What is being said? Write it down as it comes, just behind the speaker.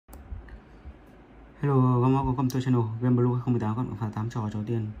Hello, các bạn có welcome to channel Game Blue 2018. Các bạn phá 8 trò đầu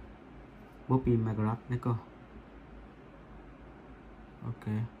tiên Mobi Minecraft Maker. Ok.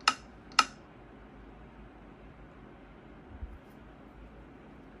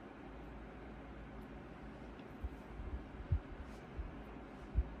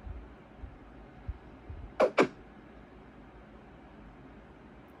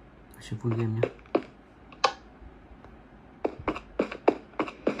 Sẽ full game nhé.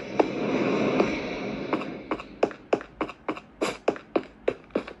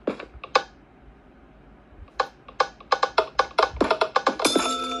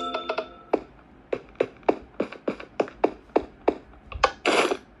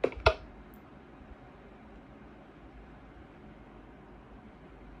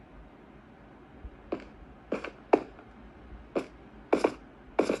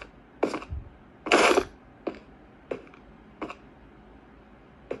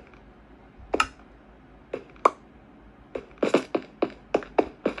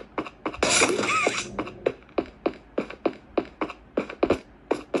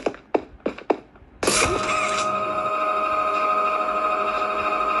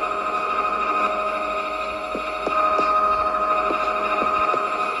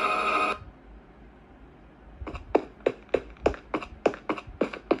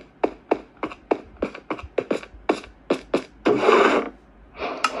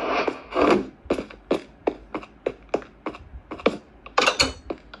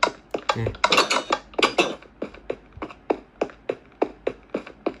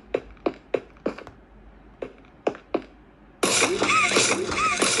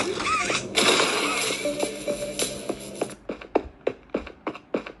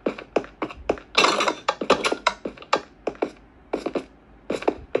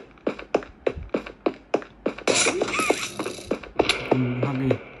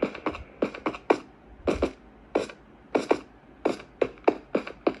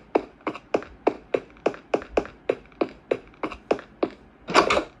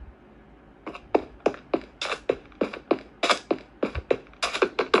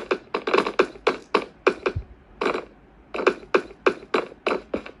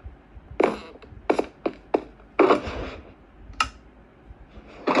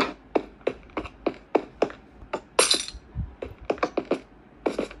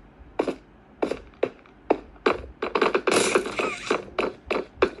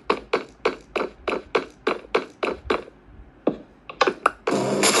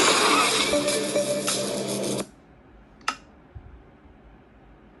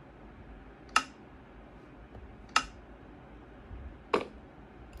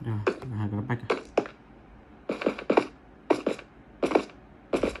 Rồi, hai cái bách này.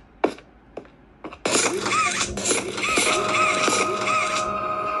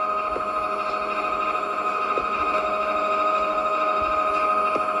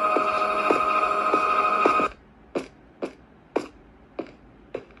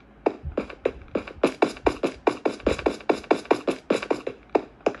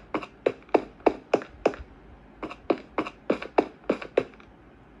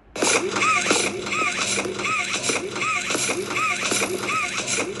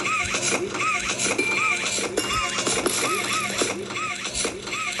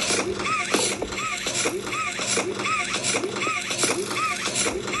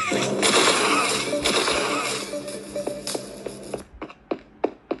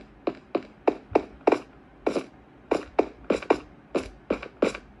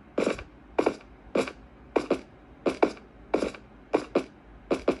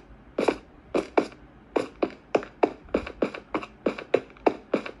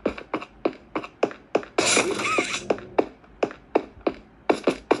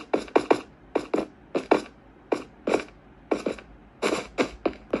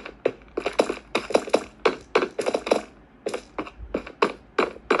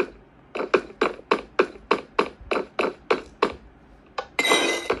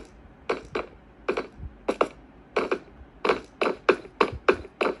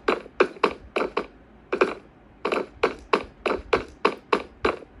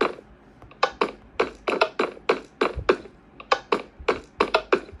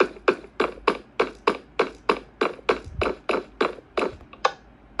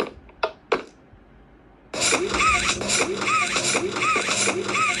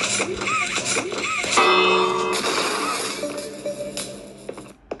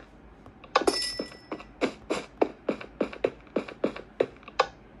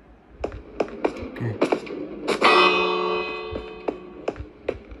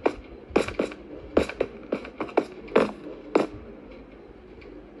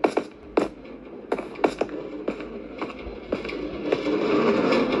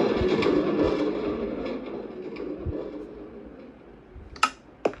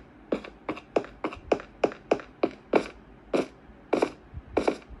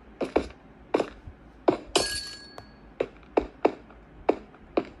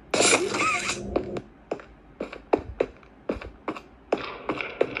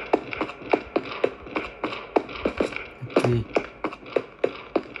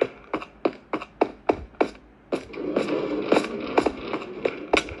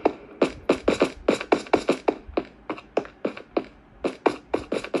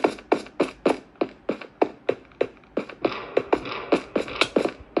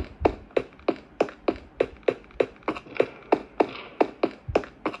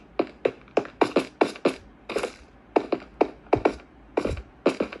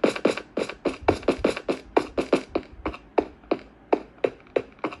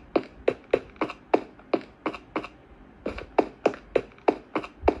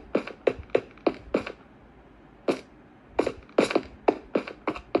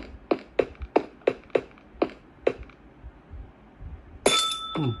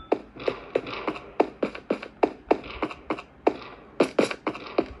 Ok,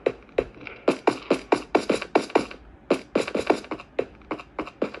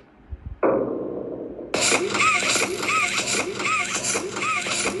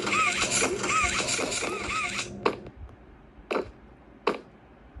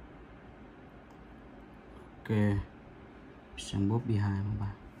 SanboxPopy3 các bạn.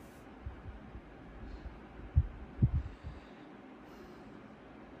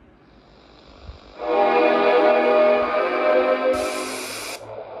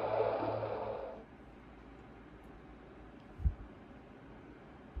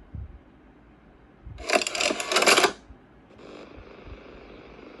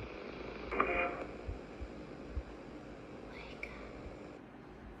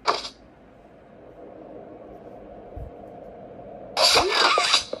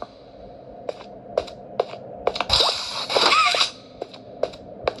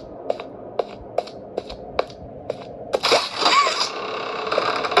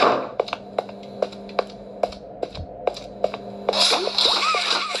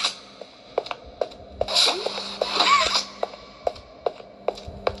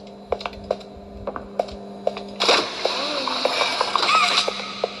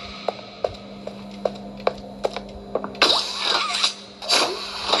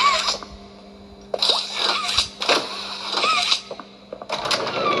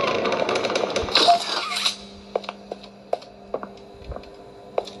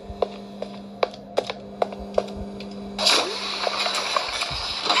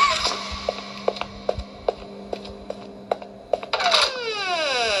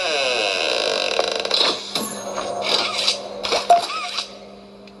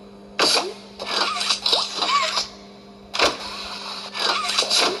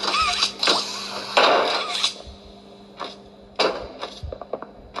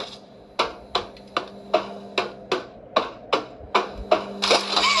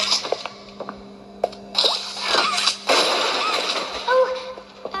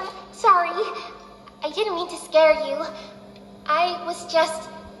 I was just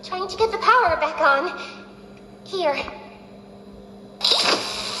trying to get the power back on. Here.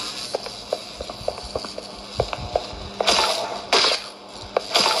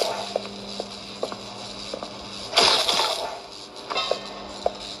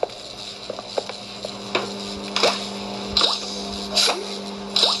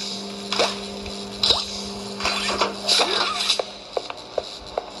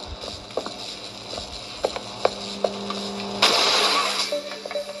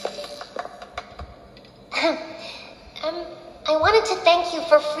 I wanted to thank you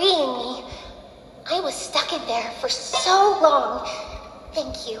for freeing me. I was stuck in there for so long.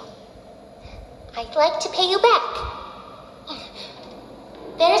 Thank you. I'd like to pay you back.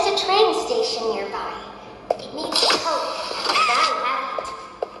 There's a train station nearby. It needs a code. That'll have it.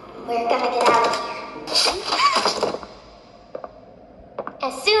 We're gonna get out of here.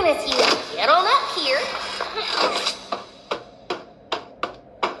 As soon as you get on up here.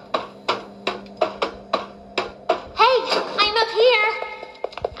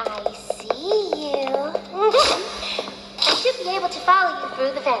 Be able to follow you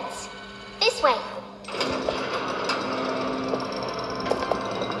through the fence. This way.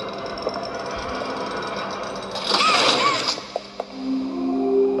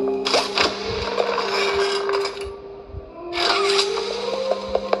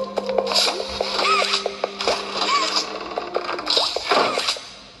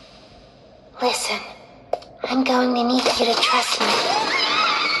 Listen, I'm going to need you to trust me.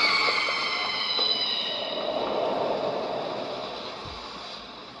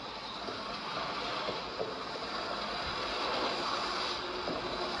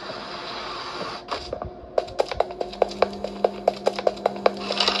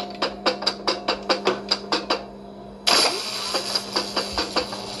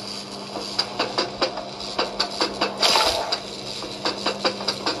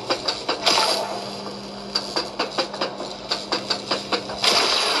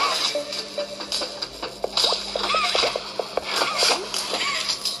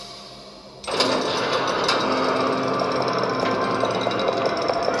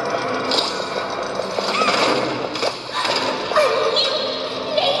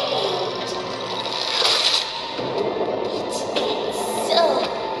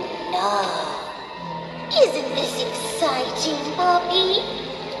 Isn't this exciting, Mobi?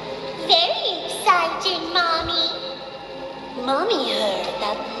 Very exciting, Mommy. Mommy heard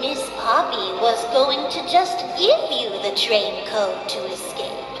that Miss Poppy was going to just give you the train code to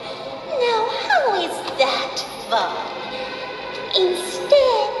escape. Now, how is that fun?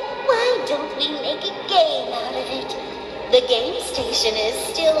 Instead, don't we make a game out of it? The game station is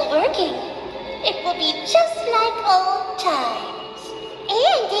still working. It will be just like old times.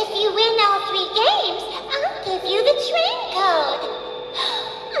 And if you win all 3 games, I'll give you the train code.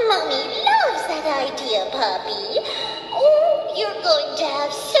 Mommy loves that idea, Poppy. Oh, you're going to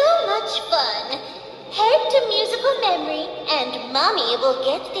have so much fun. Head to musical memory, and Mommy will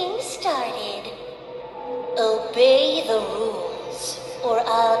get things started. Obey the rules, or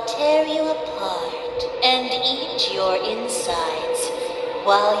I'll tear you apart and eat your insides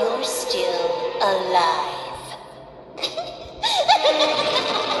while you're still alive.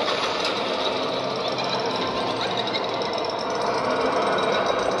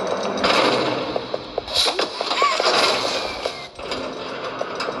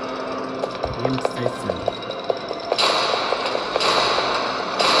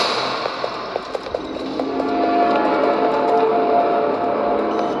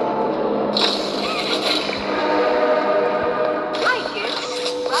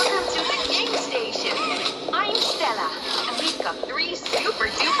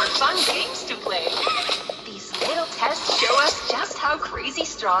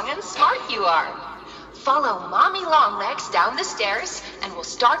 Strong and smart you are. Follow Mommy Longlegs down the stairs and we'll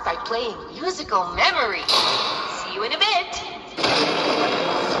start by playing musical memory. See you in a bit.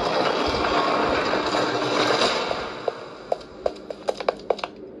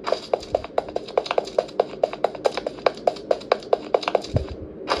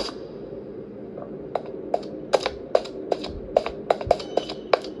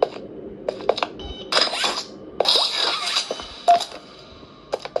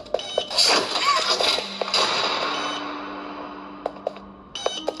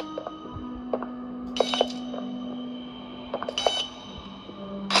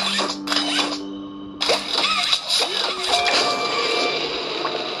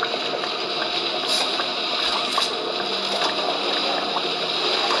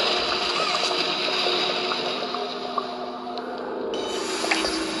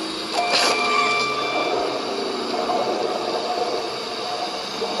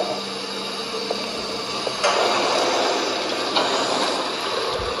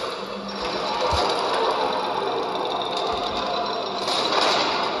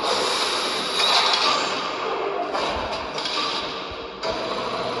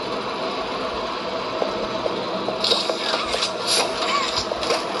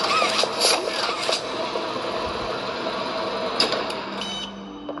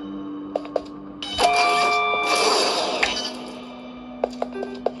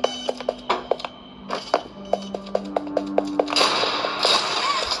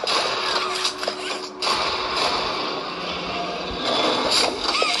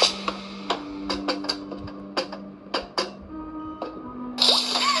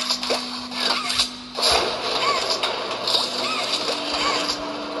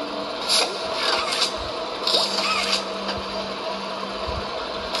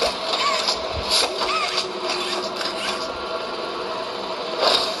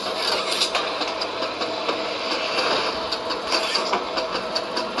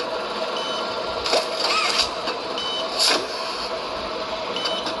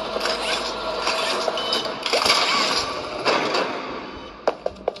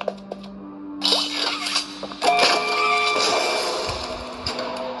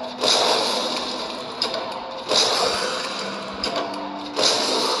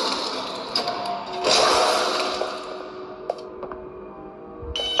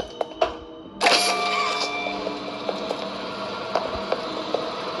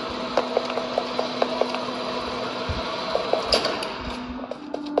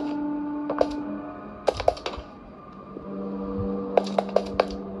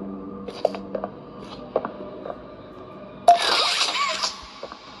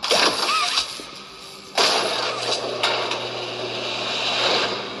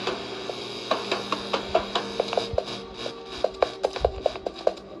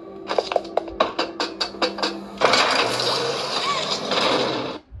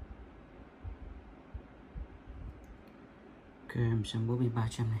 Ok, em xem Mobi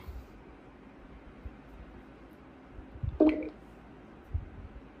 300 này.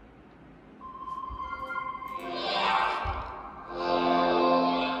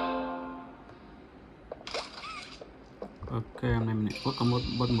 Ok, hôm nay mình lại có một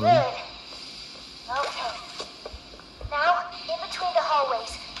bot mới. Okay. Now, in between the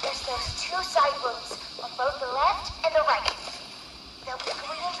hallways, there's those 2 side rooms on both the left and the right. There'll be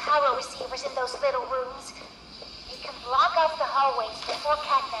green power receivers in those little rooms. You can block off the hallways before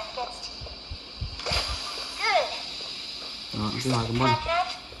Catman gets to you. Good. Đó, cái ngoài cái bot. Catman,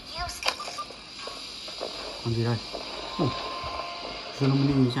 use Con gì đây?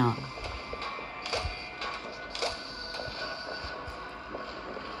 Mini sao?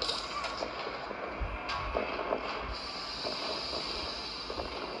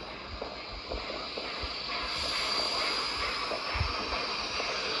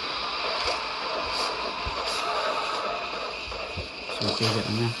 Rồi tiêu diệt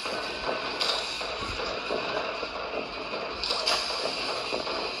nha.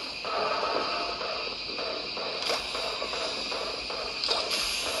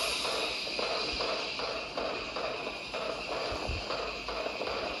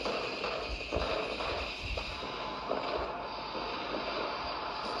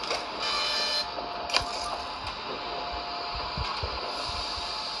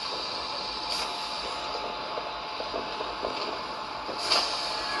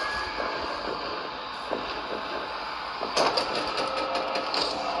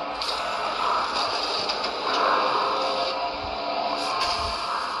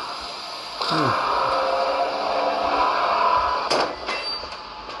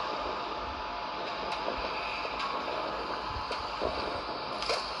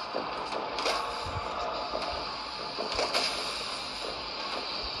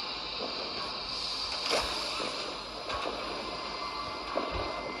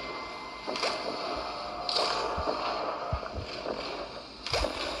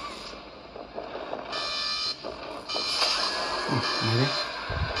 Này đấy.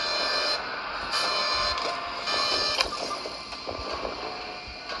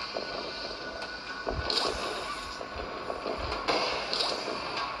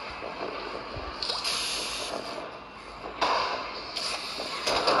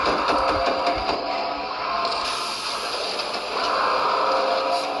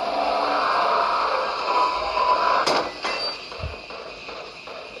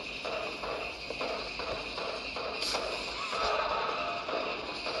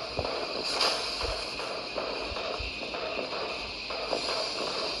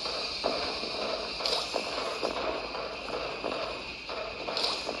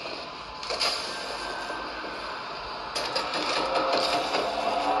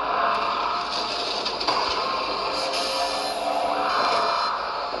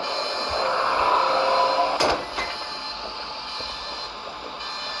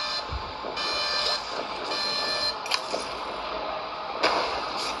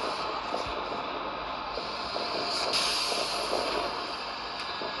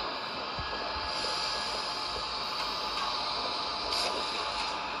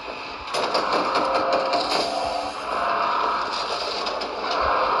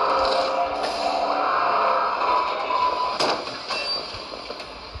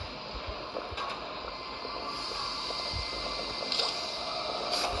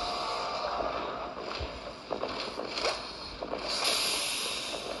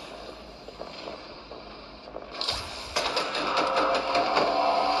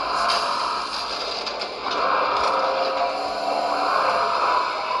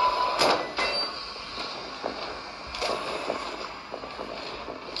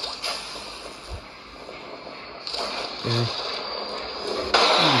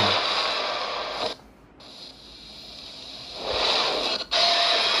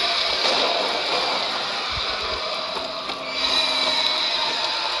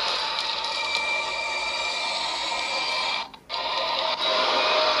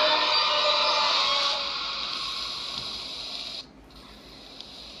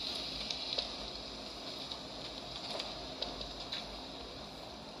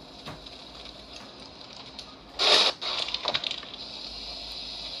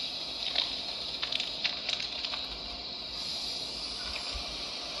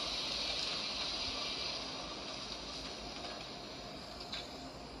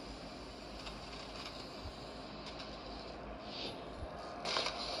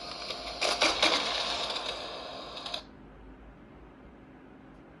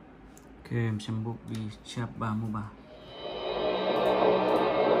 Ok, em xem Mobi chap 33.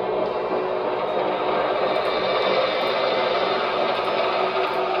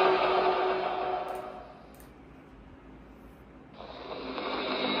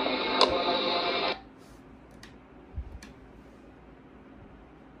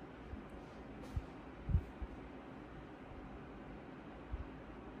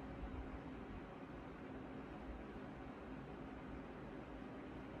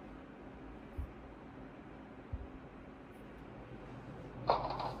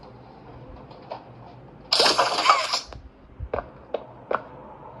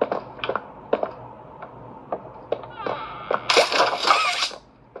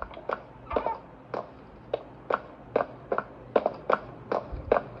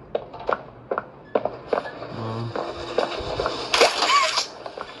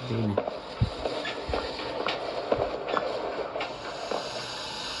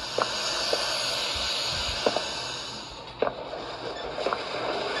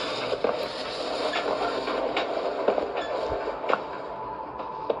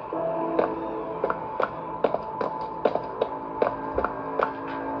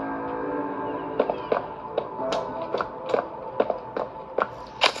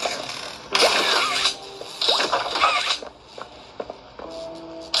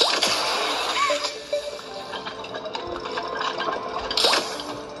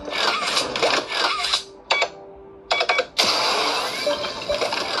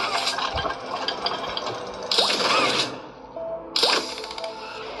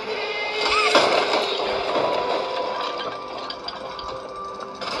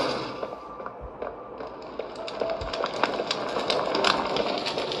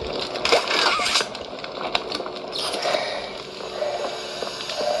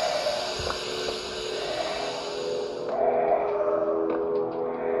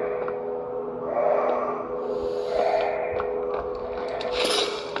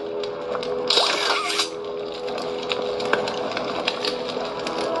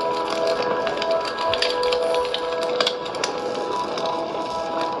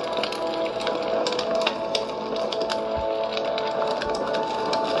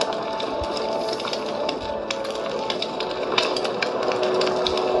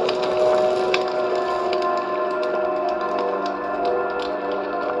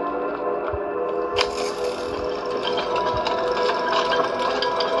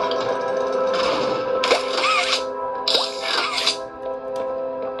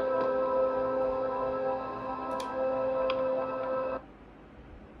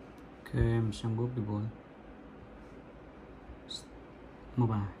 Game SanboxPopy3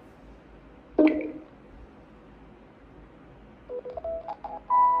 Mobile.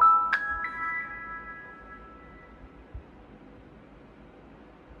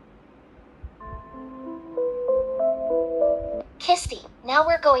 Kissy, now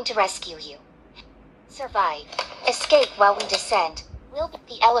we're going to rescue you. Survive. Escape while we descend. We'll be at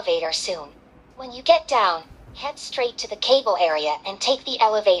the elevator soon. When you get down, head straight to the cable area and take the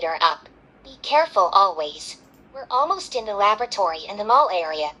elevator up. Be careful always. We're almost in the laboratory and the mall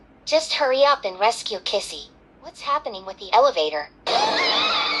area. Just hurry up and rescue Kissy. What's happening with the elevator?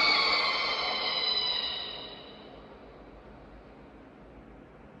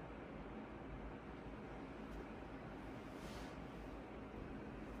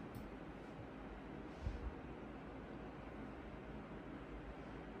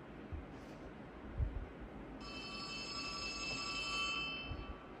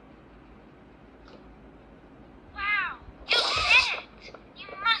 Wow, you did it! You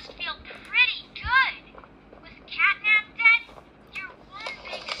must feel pretty good. With Catnap dead, you're one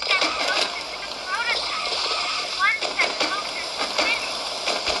big step closer to the prototype. One step closer to winning.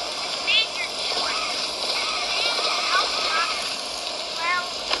 You made your choice. Your name is help Poppy. Well,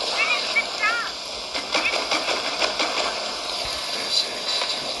 finish the job.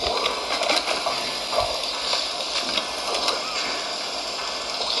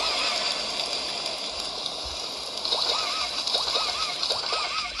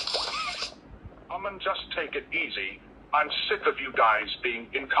 Just take it easy. I'm sick of you guys being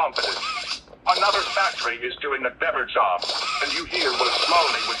incompetent. Another factory is doing a better job, and you here will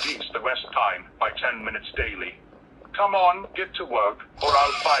slowly reduce the rest time by 10 minutes daily. Come on, get to work, or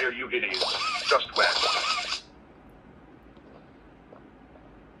I'll fire you idiots. Just rest.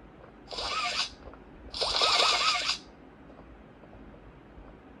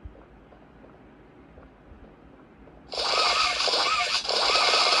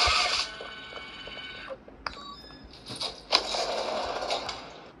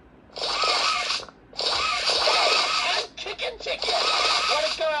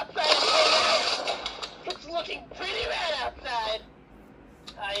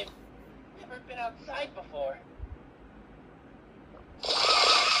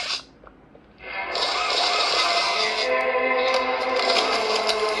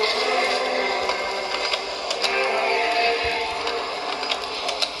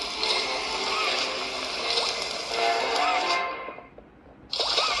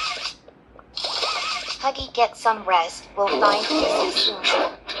 Huggy, get some rest. We'll find Kissy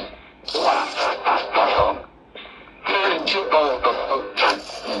soon.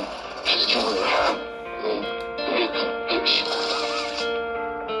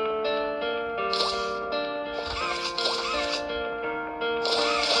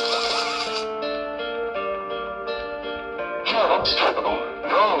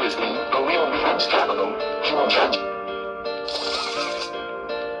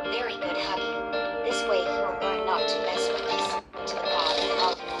 Very good, Huggy. This way he will learn not to mess with us. To the god and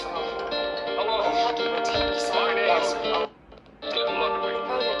ultimate goal. And Huggy will take me somewhere else. The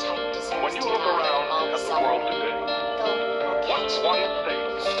prototype deserves When you to look have around all the at the summer. world today, Though we will what's get one thing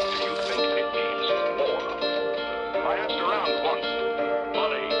do you think it needs more? I asked around once.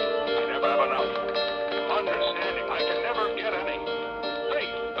 Money, I never have enough. Understanding, I can never get any.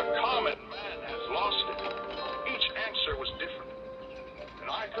 Faith, the common man has lost it. Each answer was different. And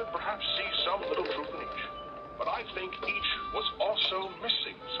I could perhaps see some little truth in each. But I think each was also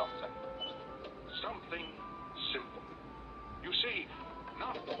missing something. Something simple. You see,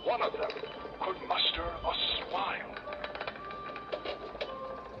 not one of them could muster a smile.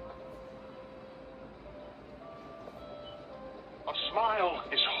 A smile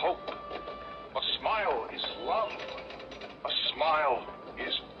is hope. A smile is love. A smile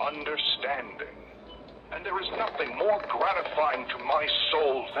is understanding. And there is nothing more gratifying to my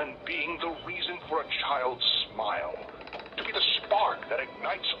soul than being the reason for a child's smile. To be the spark that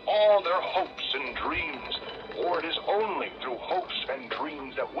ignites all their hopes and dreams. For it is only through hopes and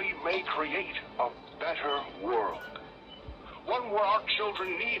dreams that we may create a better world. One where our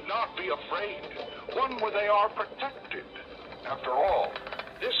children need not be afraid. One where they are protected. After all,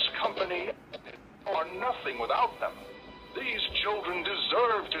 this company are nothing without them. These children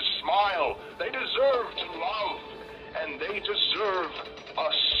deserve to smile. They deserve to love. And they deserve a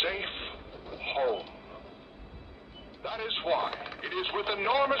safe home. That is why it is with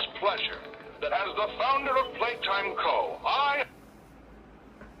enormous pleasure that as the founder of Playtime Co., I...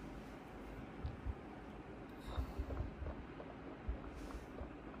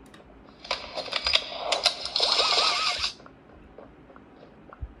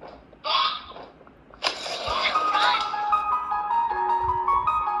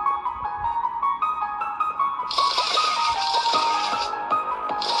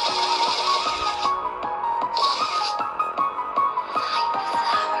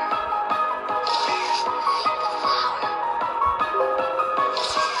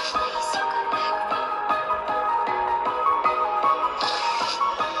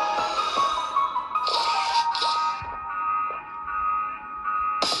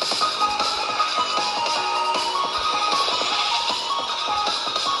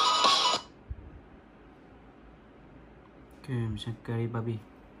 mình sẽ carry Barbie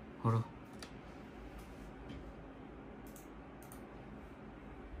Horo.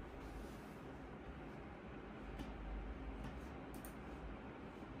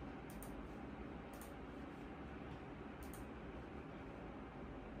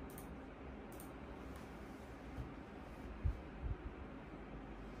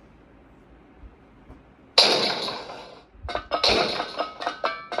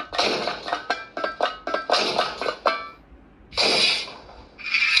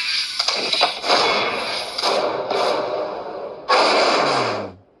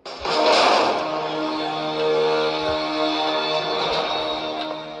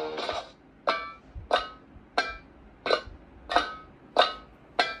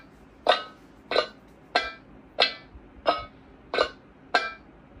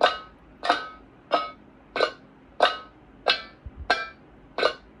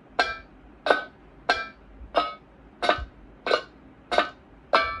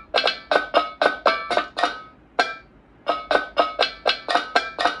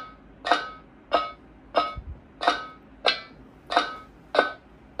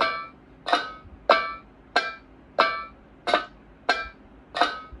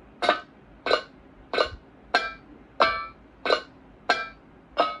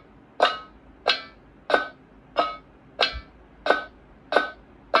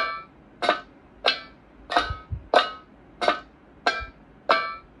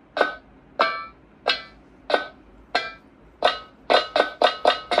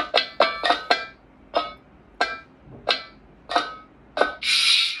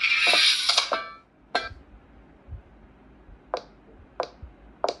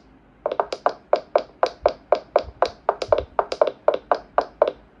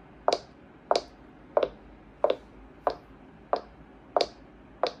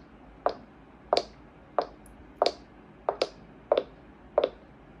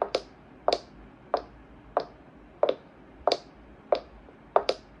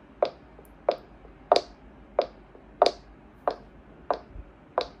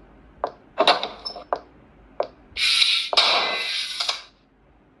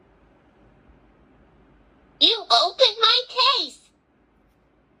 You opened my case!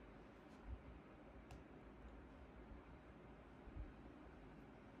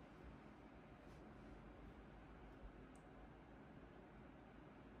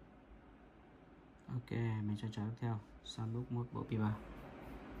 Ok, mình sẽ trả tiếp theo SanboxPopy3.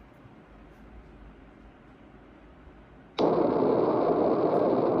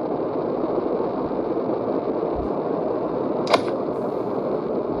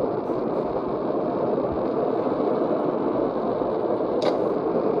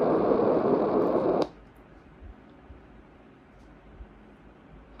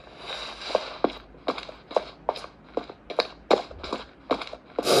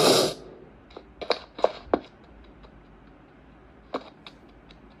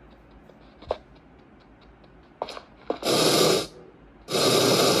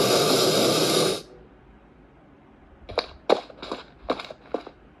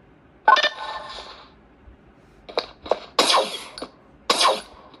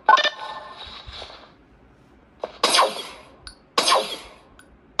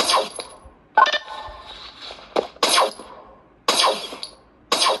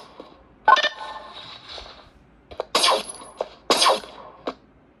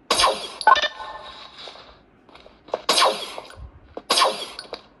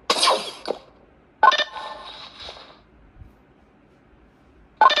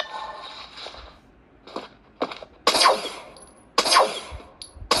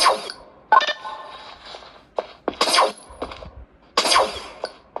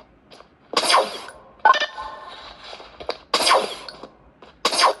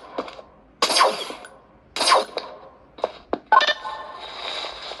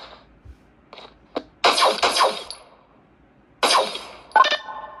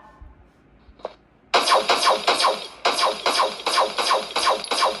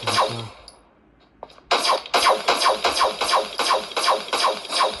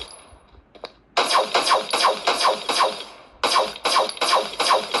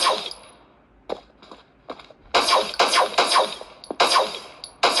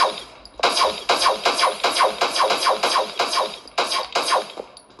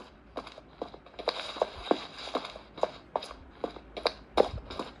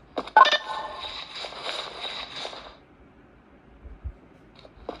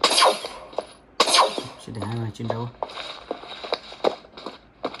 Sẽ để hai người chiến đấu.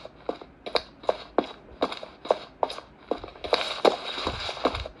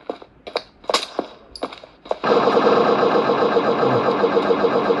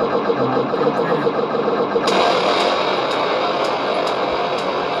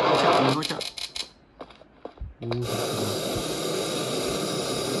 Người hỗ trợ.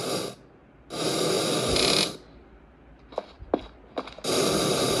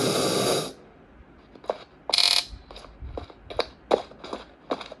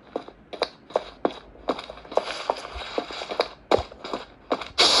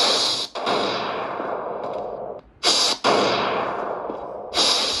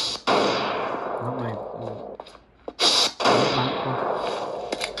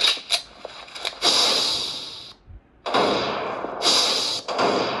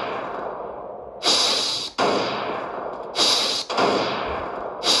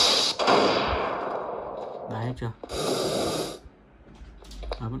 Chưa?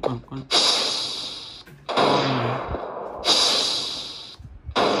 Vẫn còn con này.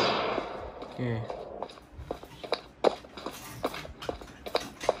 Ok.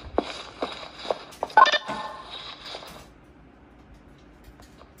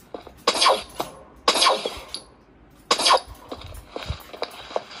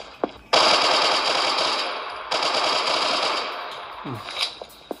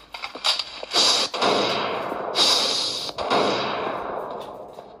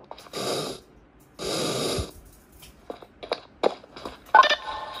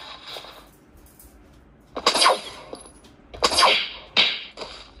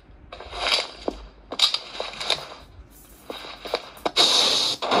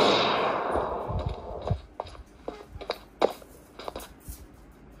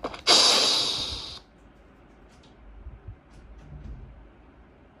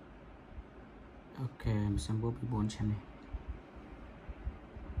 Ok, mình xem Mobi 4 xem này.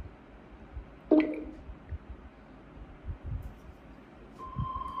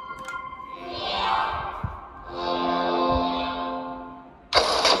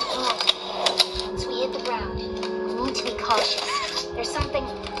 Once we hit the ground, we need to be cautious. There's something.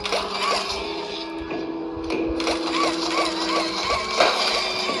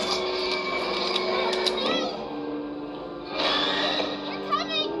 We're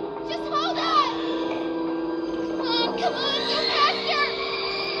coming! Just hold on! Oh, come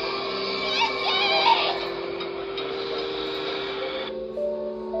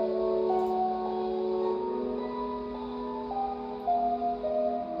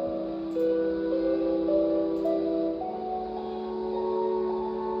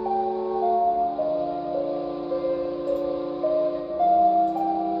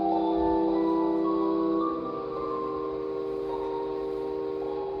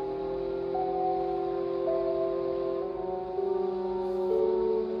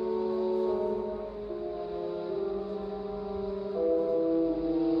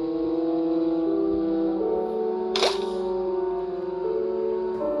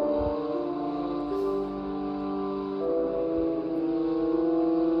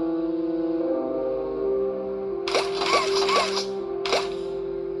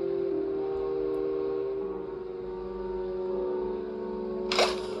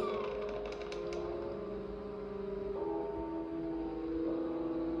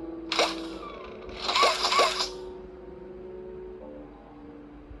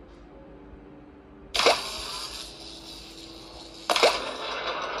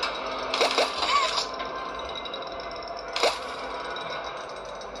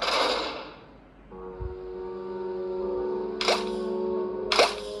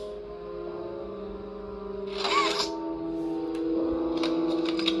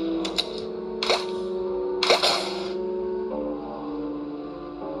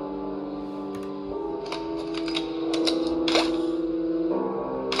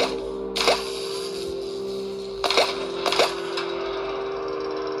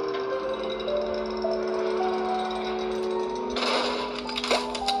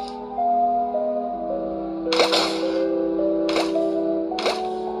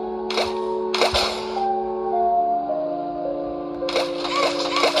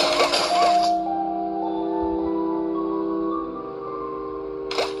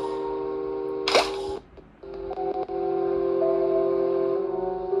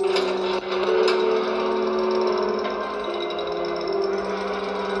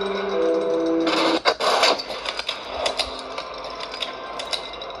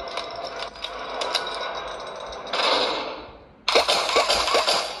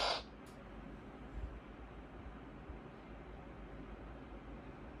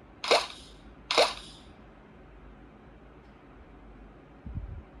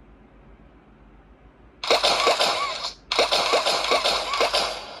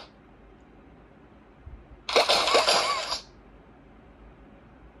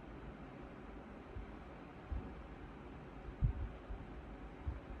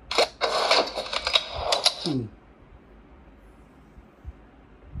Ok.